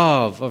the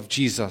love of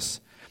Jesus.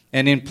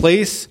 And in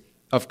place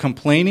of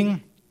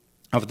complaining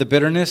of the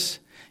bitterness,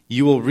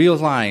 you will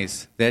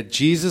realize that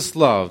Jesus'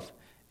 love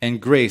and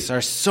grace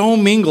are so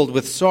mingled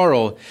with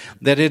sorrow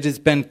that it has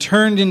been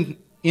turned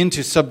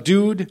into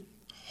subdued,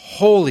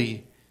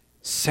 holy,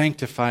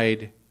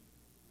 sanctified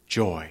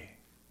joy.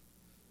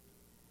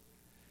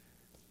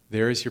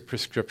 There is your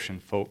prescription,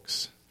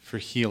 folks, for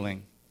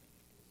healing.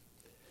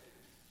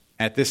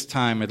 At this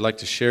time, I'd like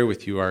to share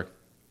with you our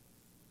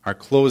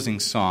closing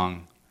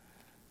song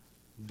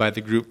by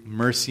the group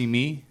Mercy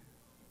Me,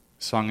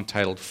 a song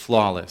entitled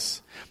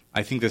Flawless.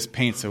 I think this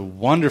paints a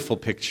wonderful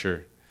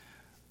picture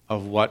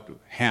of what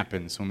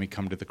happens when we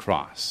come to the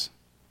cross.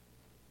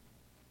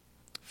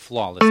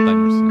 Flawless by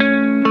Mercy Me.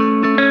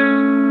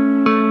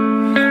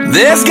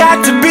 There's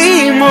got to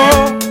be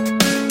more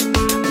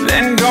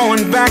than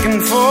going back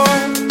and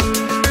forth,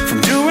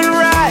 from doing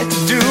right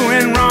to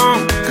doing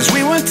wrong, 'cause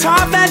we were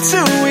taught that's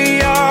who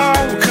we are.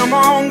 Well, come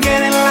on,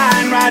 get in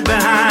line right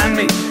behind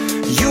me,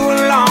 you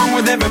along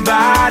with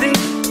everybody,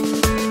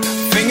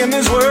 thinking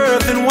there's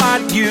worth in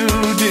what you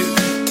do.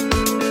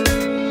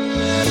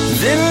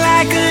 Then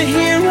like a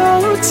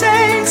hero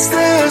takes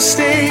the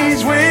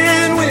stage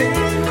when we're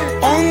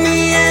on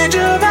the edge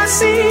of our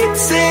seat,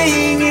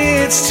 saying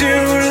it's too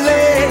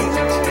late.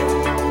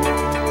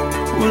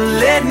 Well,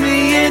 let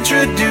me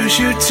introduce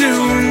you to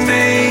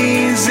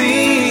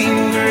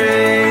amazing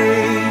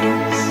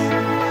grace.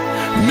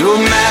 No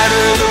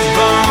matter the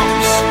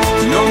bumps,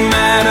 no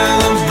matter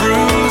the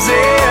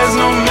bruises,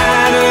 no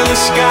matter the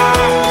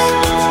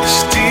scars,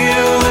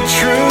 still the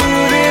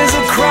truth is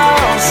the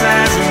cross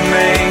has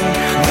made.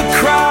 The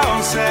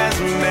cross has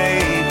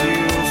made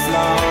you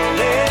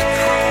flawless. The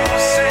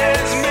cross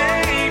has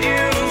made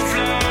you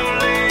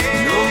flawless.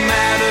 No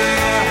matter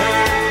the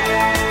hurt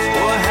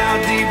or how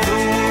deep the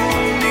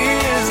wound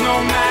is, no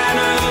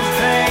matter the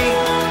pain,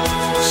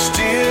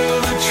 still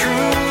the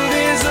truth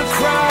is the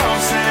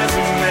cross has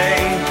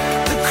made.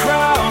 The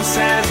cross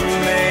has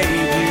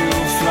made you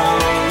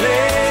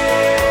flawless.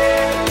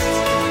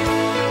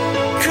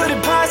 Could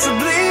it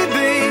possibly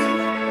be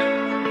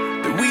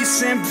that we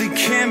simply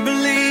can't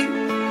believe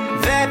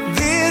that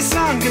this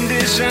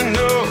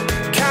unconditional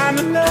kind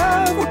of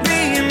love would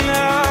be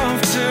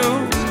enough to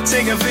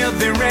take a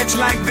filthy wretch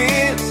like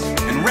this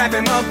and wrap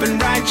him up in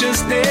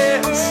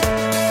righteousness?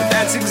 But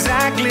that's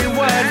exactly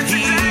what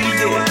He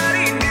did.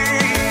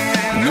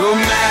 No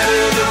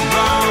matter the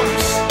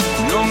bumps,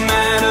 no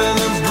matter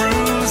the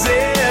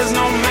bruises,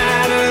 no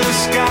matter the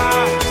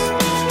scars,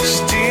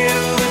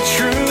 still the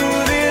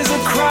truth is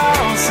the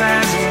cross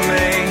has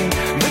made.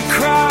 The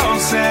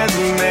cross has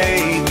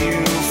made you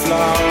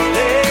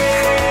flawless.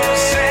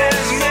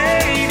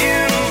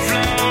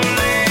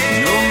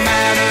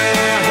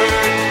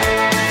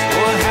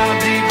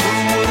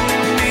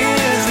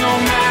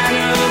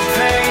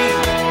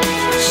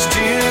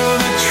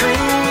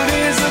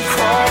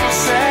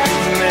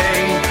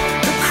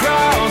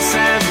 Cross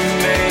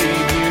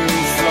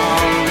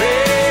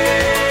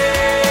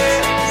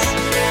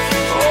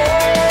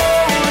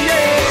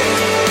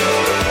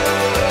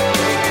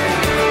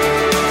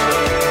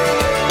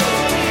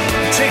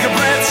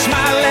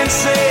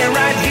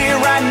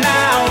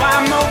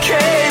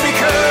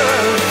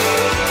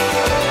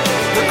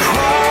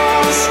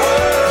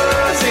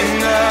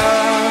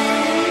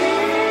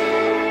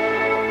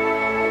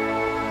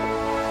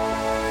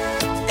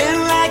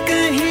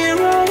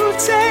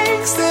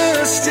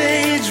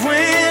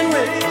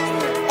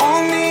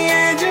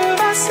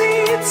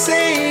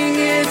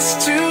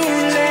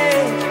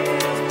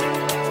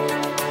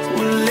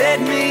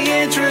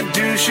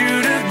introduce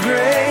you to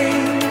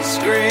grace,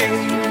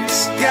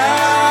 grace,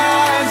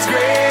 God's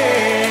grace.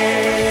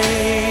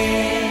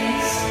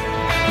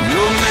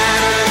 No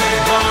matter the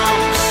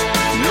bumps,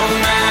 no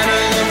matter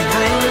the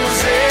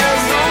bruises,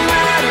 no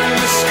matter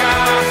the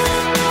scars,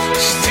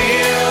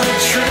 still the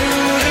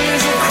truth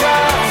is the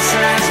cross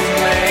has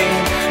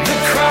made, the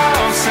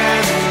cross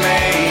has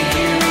made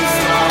you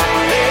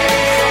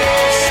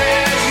flawless,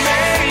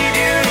 made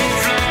you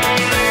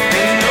flawless.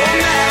 And no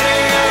matter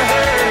the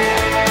hurt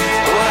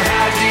or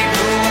how deep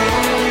the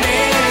wound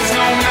is,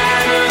 no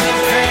matter the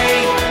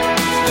pain,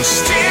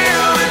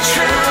 still the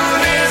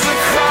truth is the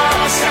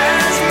cross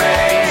has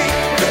made,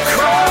 the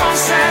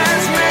cross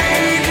has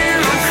made you,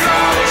 the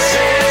cross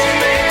has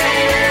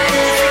made you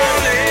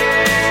flawless.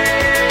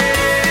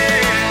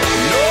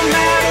 No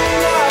matter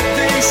what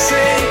they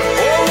say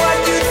or what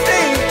you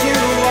think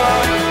you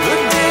are, the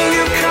day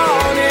you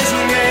called his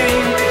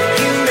name,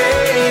 he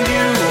made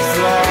you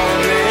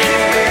flawless. He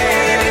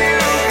made you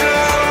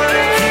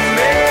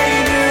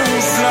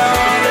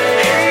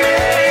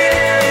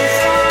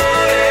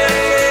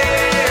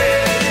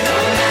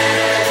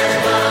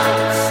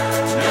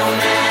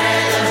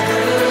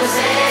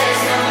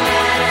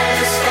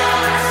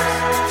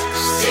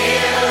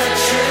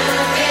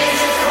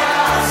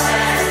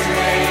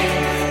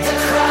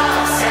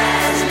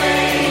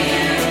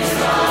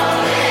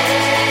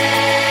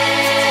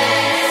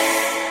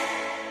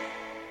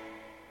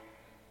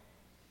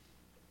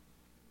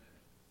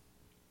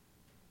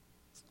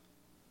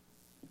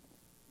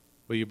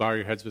Will you bow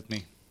your heads with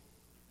me?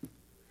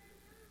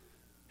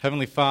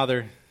 Heavenly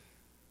Father,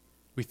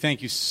 we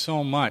thank you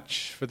so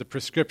much for the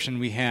prescription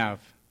we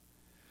have.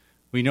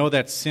 We know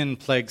that sin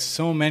plagues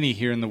so many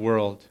here in the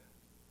world.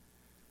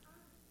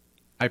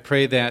 I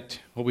pray that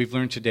what we've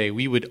learned today,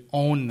 we would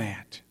own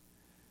that.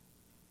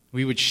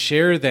 We would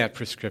share that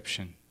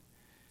prescription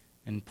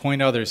and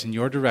point others in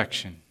your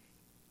direction.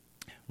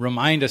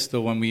 Remind us,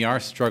 though, when we are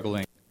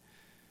struggling,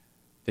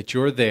 that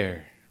you're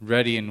there,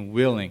 ready and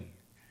willing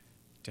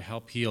to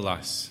help heal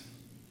us.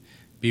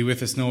 Be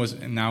with us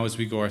now as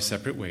we go our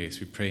separate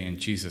ways. We pray in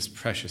Jesus'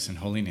 precious and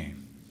holy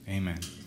name. Amen.